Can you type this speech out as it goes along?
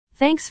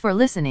Thanks for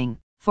listening.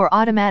 For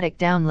automatic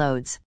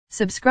downloads,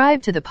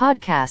 subscribe to the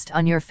podcast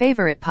on your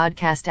favorite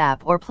podcast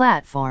app or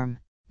platform.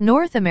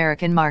 North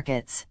American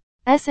markets.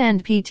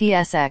 S&P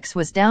TSX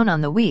was down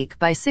on the week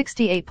by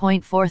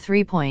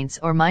 68.43 points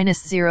or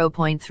minus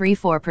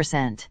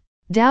 0.34%.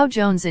 Dow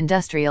Jones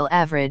Industrial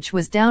Average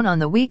was down on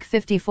the week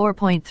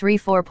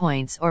 54.34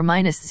 points or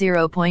minus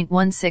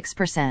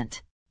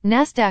 0.16%.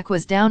 Nasdaq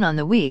was down on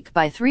the week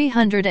by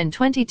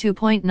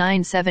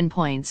 322.97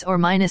 points or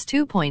minus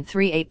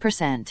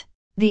 2.38%.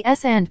 The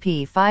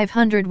S&P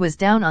 500 was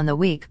down on the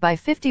week by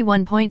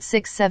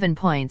 51.67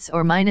 points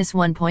or minus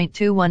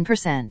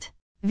 1.21%.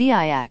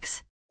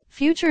 VIX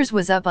Futures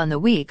was up on the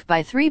week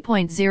by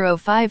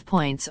 3.05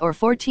 points or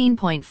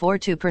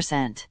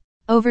 14.42%.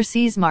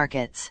 Overseas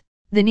markets.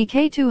 The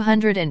Nikkei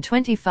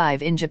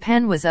 225 in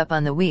Japan was up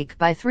on the week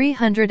by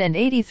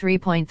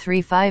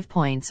 383.35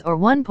 points or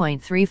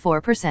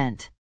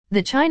 1.34%.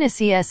 The China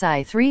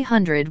CSI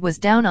 300 was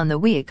down on the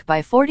week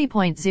by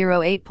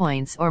 40.08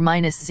 points or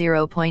minus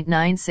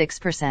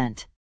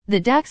 0.96%. The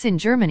DAX in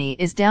Germany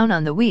is down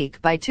on the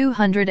week by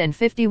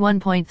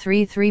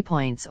 251.33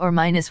 points or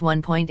minus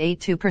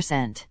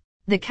 1.82%.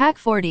 The CAC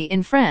 40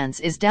 in France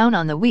is down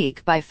on the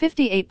week by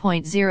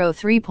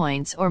 58.03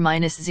 points or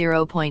minus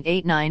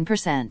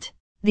 0.89%.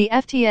 The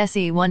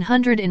FTSE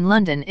 100 in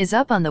London is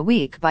up on the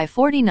week by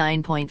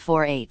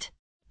 49.48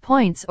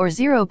 points or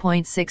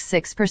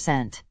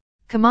 0.66%.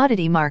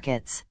 Commodity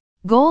markets.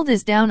 Gold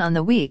is down on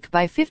the week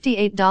by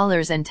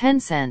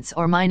 $58.10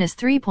 or minus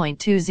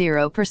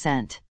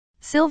 3.20%.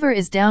 Silver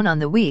is down on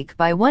the week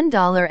by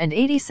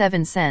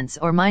 $1.87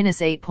 or minus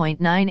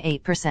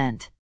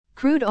 8.98%.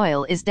 Crude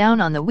oil is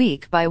down on the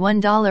week by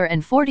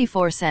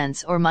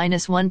 $1.44 or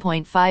minus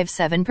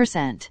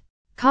 1.57%.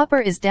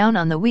 Copper is down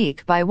on the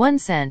week by 1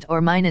 cent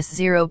or minus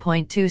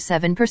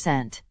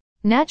 0.27%.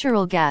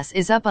 Natural gas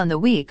is up on the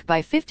week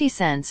by 50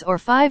 cents or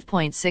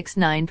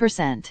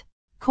 5.69%.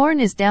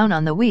 Corn is down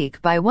on the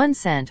week by 1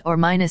 cent or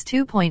minus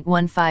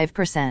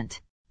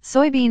 2.15%.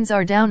 Soybeans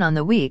are down on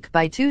the week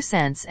by 2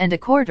 cents and a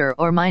quarter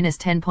or minus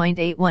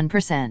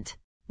 10.81%.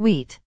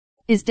 Wheat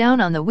is down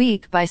on the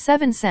week by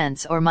 7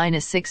 cents or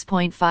minus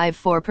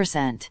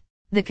 6.54%.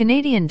 The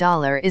Canadian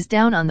dollar is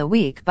down on the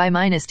week by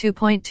minus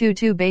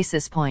 2.22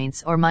 basis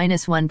points or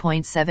minus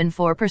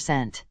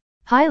 1.74%.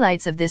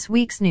 Highlights of this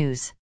week's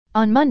news.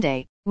 On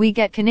Monday, we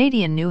get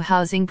Canadian New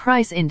Housing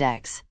Price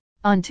Index.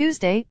 On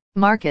Tuesday,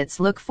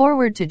 markets look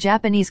forward to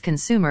Japanese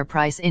Consumer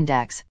Price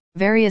Index,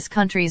 various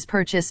countries'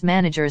 Purchase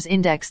Managers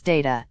Index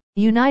data,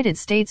 United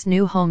States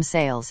new home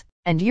sales,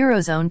 and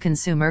Eurozone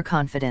consumer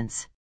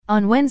confidence.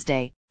 On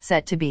Wednesday,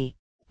 set to be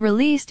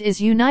released is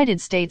United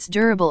States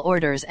durable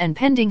orders and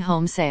pending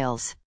home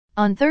sales.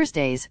 On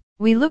Thursdays,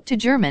 we look to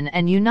German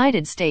and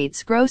United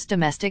States gross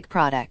domestic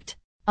product.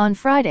 On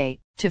Friday,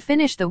 to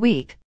finish the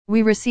week,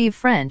 we receive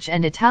French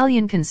and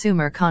Italian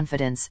consumer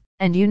confidence,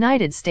 and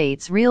United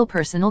States real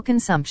personal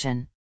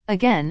consumption.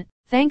 Again,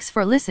 thanks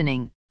for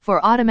listening.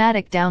 For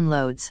automatic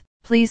downloads,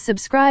 please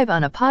subscribe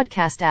on a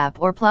podcast app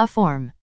or platform.